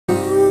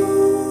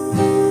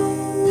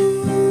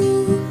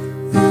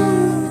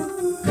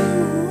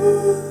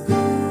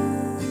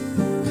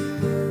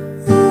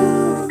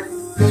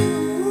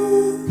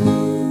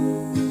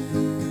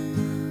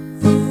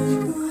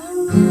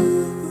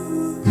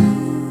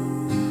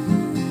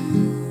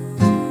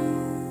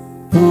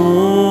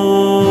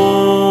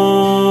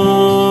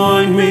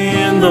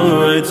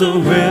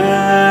direction.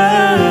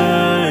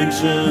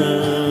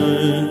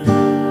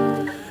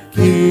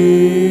 Give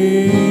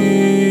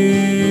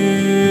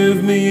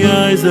me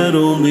eyes that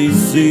only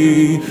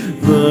see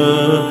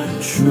the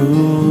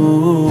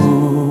truth.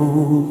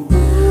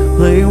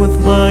 Play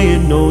with fire,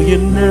 know you're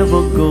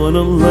never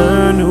gonna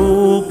learn.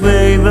 Who'll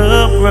pay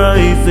the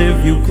price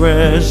if you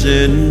crash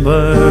and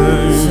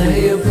burn?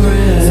 Say a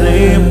prayer.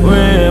 Say a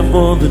prayer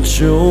for the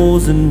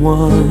chosen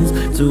ones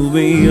to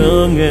be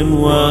young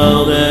and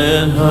wild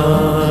at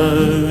heart.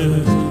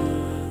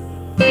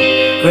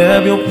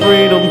 Grab your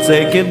freedom,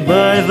 take it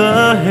by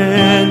the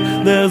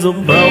hand. There's a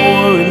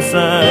power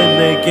inside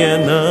they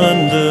can't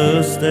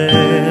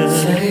understand.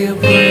 Say a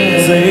prayer.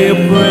 Say a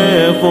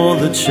prayer for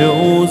the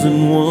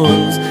chosen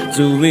ones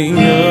to be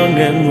young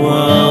and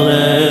wild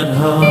at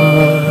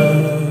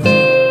heart.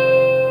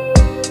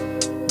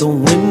 The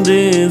wind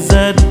is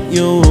at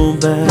your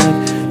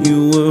back. You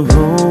were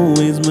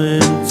always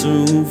meant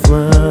to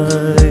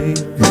fly.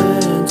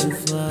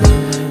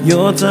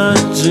 Your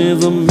touch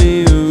is a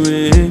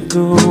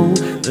miracle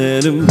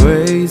that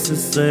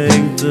embraces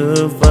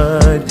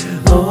sanctified.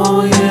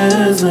 Oh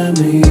yes, let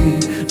me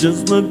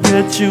just look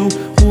at you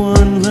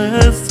one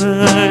last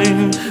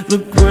time. The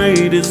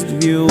greatest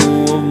view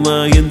of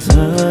my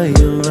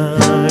entire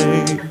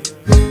life.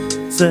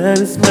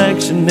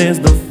 Satisfaction is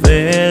the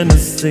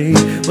fantasy,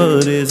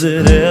 but is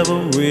it ever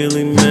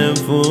really meant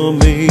for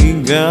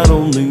me? God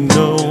only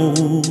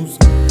knows.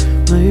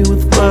 Play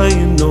with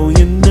fire, know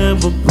you're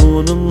never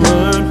gonna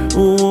learn.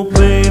 Who will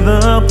pay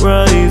the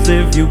price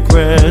if you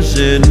crash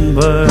and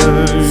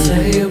burn?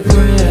 Say a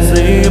prayer.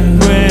 Say a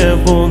prayer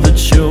for the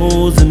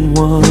chosen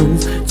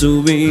ones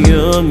to be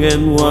young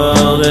and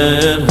wild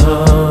at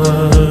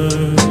heart.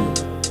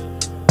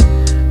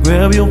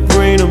 Grab your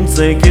freedom,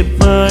 take it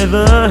by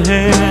the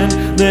hand.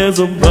 There's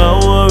a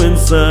power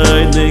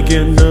inside they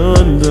can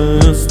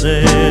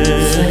understand.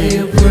 Say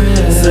a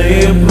prayer.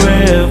 Say a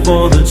prayer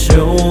for the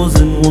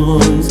chosen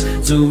ones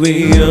to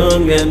be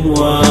young and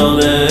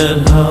wild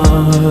at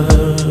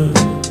heart.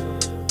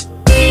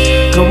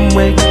 Come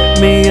wake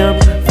me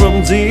up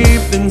from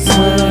deep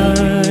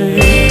inside.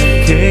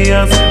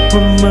 Chaos,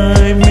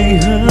 remind me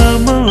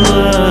I'm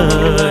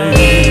alive.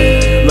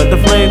 Like the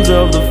flames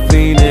of the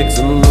phoenix,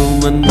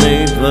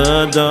 illuminate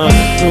the dark.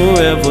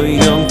 Forever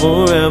young,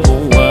 forever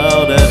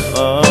wild at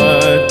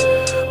heart.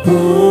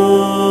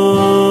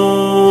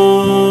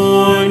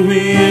 Point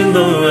me in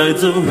the right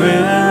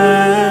direction.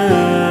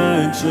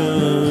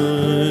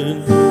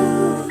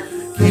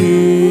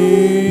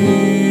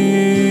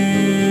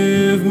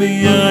 Give me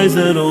eyes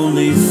that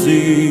only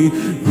see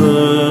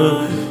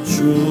the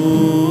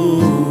truth.